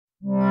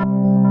Hello,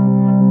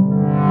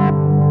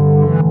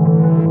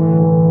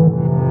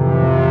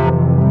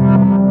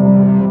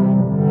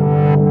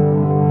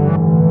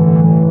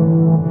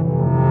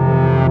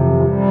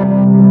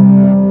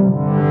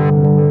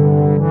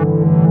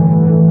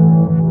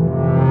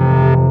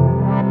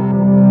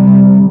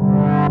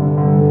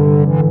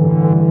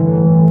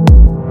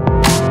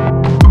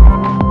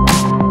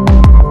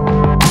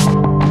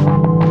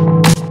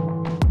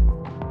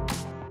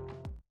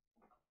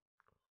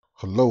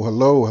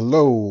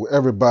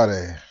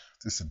 everybody.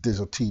 This is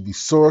Digital TV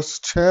Source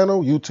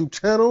channel, YouTube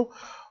channel.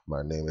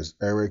 My name is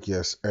Eric.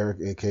 Yes, Eric,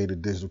 aka the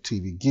Digital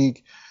TV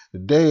Geek.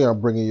 Today,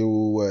 I'm bringing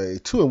you a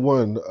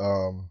two-in-one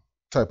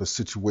type of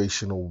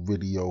situational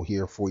video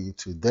here for you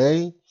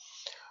today.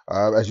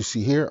 As you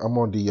see here, I'm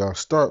on the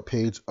start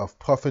page of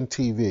Puffin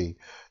TV.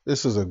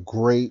 This is a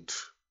great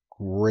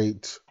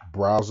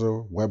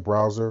browser, web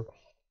browser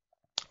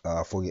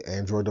for your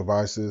Android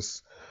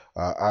devices.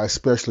 I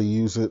especially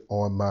use it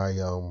on my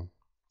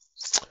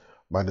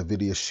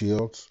NVIDIA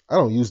Shields. I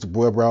don't use the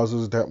web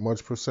browsers that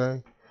much per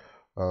se,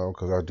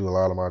 because I do a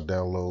lot of my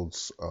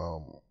downloads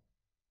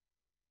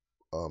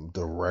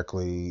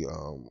directly,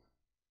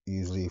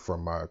 usually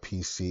from my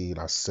PC, and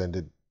I send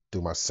it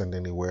through my Send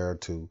Anywhere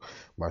to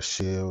my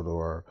Shield,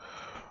 or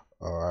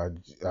I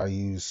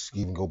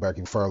even go back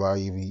even further. I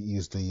even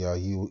use the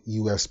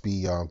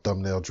USB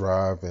thumbnail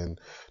drive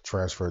and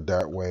transfer it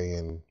that way,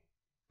 and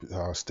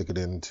stick it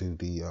into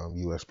the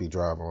USB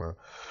drive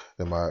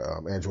in my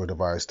Android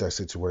device, that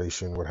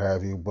situation, what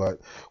have you.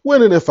 But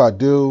when and if I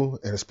do,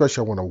 and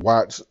especially I want to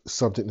watch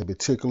something in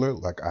particular,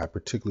 like I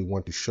particularly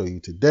want to show you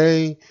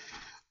today,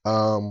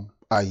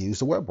 I use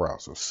the web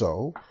browser.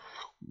 So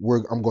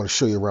I'm going to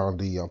show you around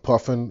the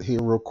Puffin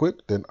here real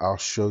quick. Then I'll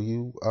show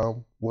you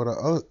what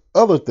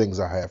other things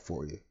I have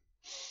for you.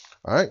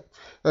 All right.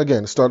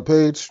 Again, the start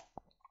page.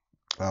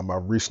 I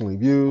recently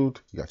viewed.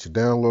 You got your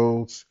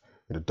downloads,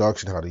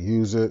 introduction, how to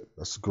use it.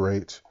 That's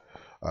great.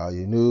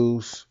 Your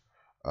news,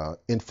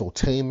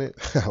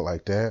 infotainment. I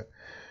like that.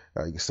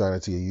 You can sign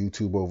into your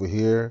YouTube over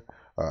here.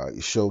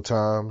 Your show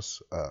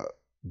times,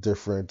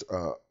 different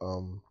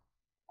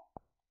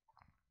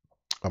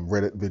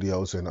Reddit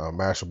videos and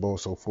Mashable,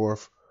 so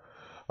forth.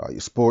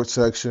 Your sports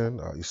section,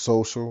 your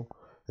social,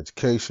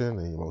 education,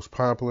 and your most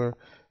popular.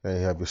 And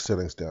you have your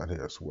settings down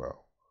here as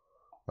well.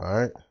 All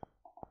right.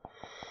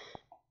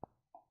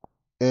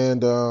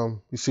 And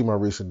you see my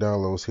recent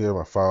downloads here,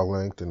 my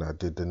FileLinked, and I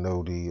did the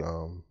Kodi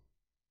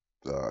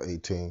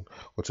 18,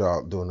 which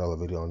I'll do another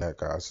video on that,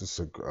 guys.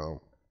 Just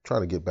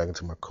trying to get back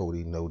into my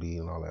Kodi, Nodi,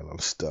 and all that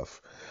other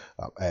stuff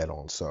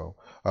add-on. So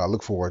I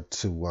look forward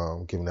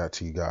to giving that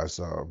to you guys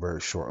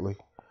very shortly.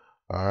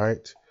 All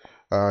right.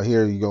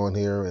 Here you go in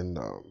here and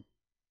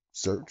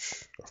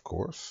search, of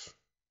course.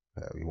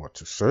 You want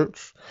to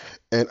search.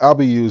 And I'll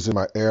be using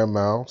my Air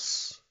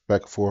mouse,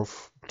 back and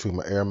forth between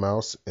my Air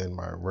mouse and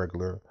my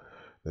regular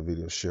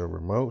video share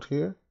remote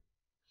here.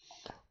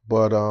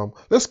 But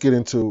let's get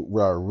into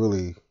what I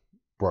really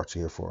brought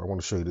you here for. I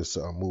want to show you this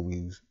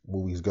Moviego.ch.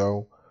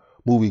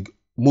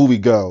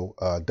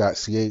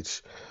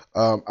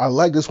 I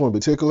like this one in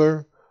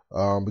particular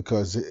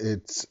because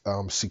it's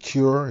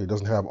secure. It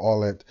doesn't have all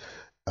that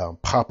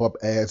pop-up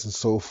ads and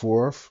so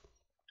forth.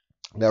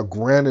 Now,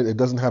 granted, it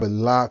doesn't have a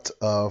lot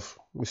of,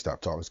 let me stop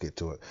talking, let's get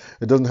to it.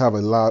 It doesn't have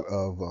a lot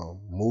of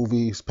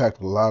movies, packed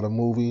with a lot of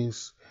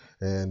movies.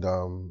 And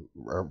I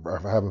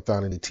haven't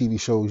found any TV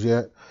shows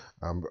yet.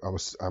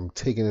 I'm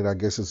taking it, I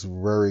guess it's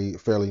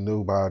fairly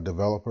new by a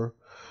developer.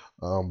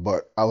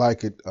 But I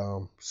like it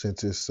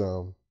since it's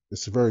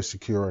very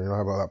secure, and you don't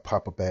have a lot of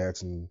pop-up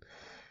ads and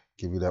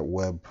give you that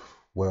web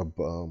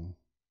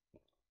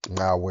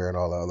malware and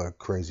all the other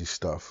crazy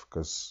stuff,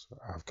 because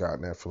I've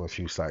gotten that from a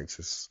few sites.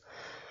 It's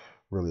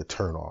really a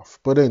turn off.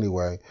 But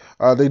anyway,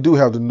 they do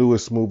have the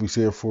newest movies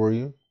here for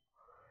you.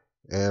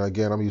 And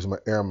again, I'm using my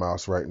Air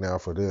mouse right now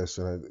for this,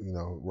 and it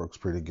works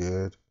pretty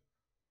good.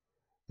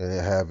 And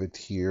I have it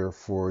here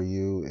for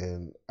you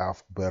in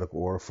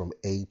alphabetical order from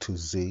A to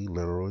Z,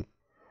 literally.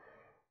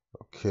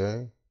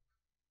 Okay.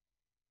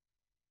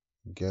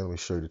 Again, let me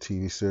show you the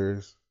TV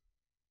series.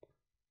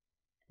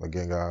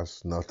 Again,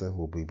 guys, nothing.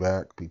 We'll be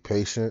back. Be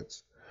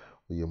patient.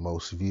 Your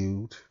most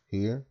viewed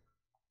here.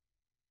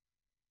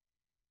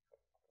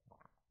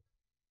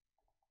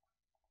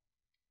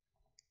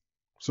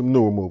 Some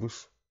newer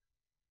movies.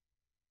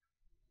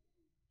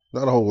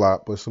 Not a whole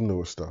lot, but some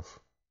newer stuff.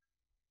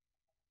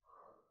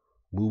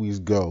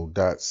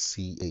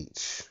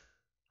 Moviego.ch.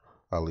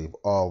 I'll leave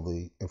all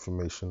the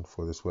information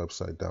for this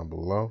website down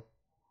below,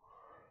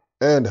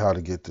 and how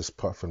to get this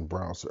Puffin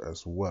browser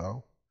as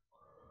well,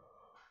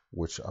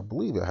 which I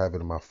believe I have it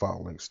in my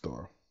FileLinked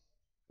store.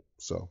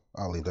 So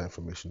I'll leave that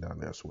information down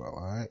there as well.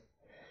 All right.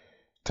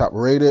 Top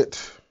rated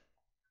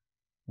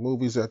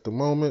movies at the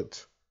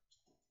moment.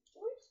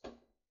 Where's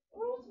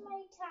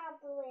my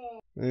tablet?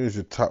 Here's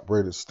your top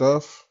rated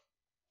stuff.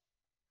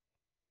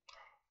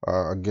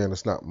 Again,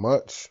 it's not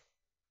much,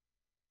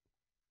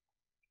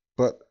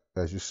 but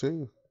as you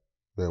see,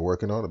 they're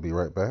working on it. Be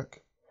right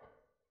back.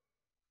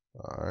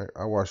 All right,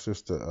 I watched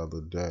this the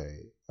other day.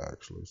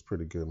 Actually, it's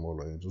pretty good.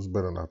 More Angels,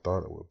 better than I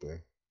thought it would be.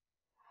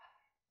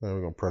 Then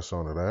we're gonna press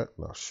onto that,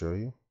 and I'll show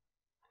you.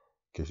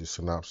 Gives you a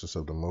synopsis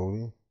of the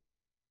movie,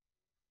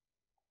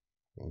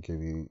 and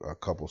give you a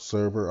couple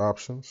server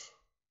options.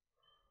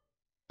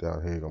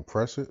 Down here, you're gonna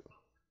press it,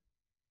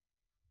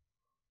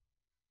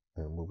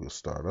 and the movie will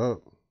start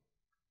up.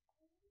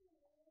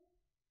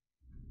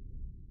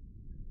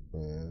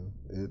 And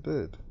it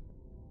did.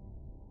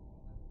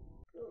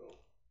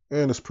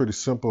 And it's pretty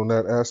simple in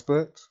that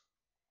aspect.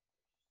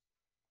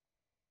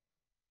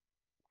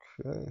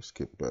 Okay, let's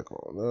get back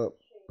on up.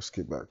 Let's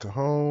get back to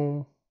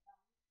home.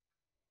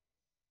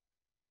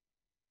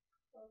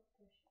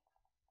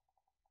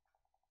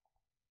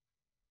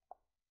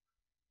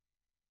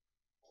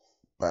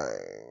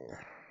 Bang.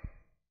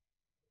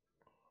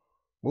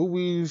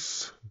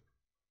 Movies.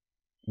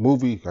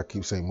 I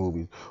keep saying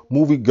movies.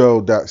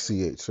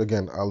 Moviego.ch.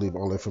 Again, I'll leave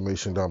all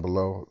information down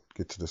below.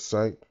 Get to the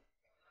site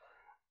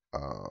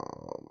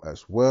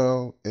as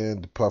well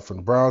in the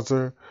Puffin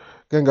browser.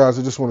 Again, guys,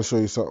 I just want to show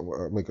you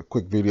something. Make a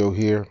quick video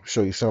here.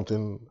 Show you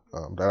something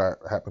that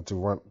I happened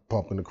to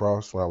bumping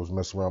across when I was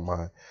messing around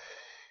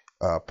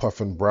my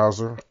Puffin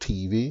browser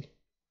TV.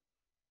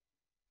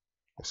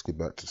 Let's get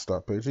back to the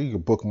start page. You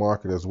can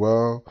bookmark it as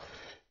well.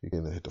 You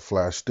can hit the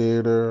flash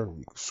theater.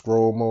 You can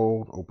scroll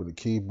mode. Open the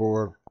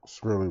keyboard. It's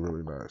really,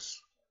 really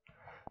nice.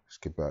 Let's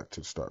get back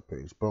to the start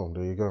page. Boom,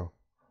 there you go.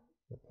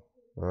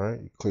 All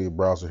right, you clear your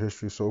browser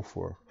history, so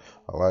forth.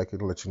 I like it.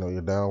 It'll let you know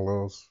your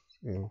downloads.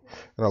 And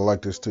I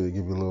like this to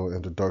give you a little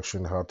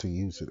introduction how to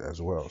use it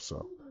as well.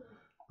 So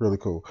really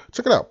cool.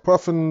 Check it out,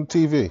 Puffin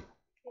TV.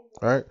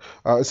 All right,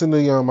 it's in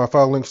the my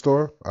FileLinked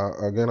store.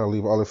 Again, I'll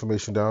leave all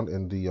information down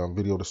in the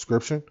video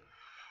description.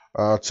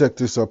 Check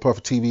this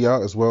Puffin TV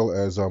out as well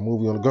as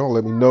Movie on the Go.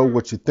 Let me know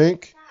what you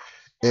think.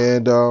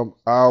 And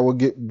I will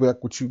get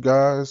back with you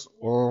guys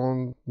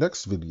on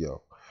next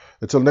video.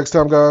 Until next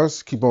time,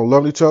 guys, keep on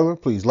loving each other.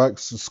 Please like,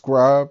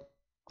 subscribe,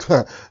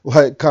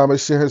 like, comment,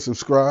 share, and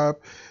subscribe.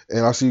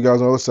 And I'll see you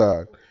guys on the other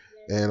side.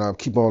 And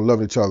keep on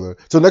loving each other.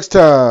 Till next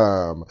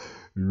time,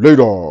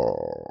 later.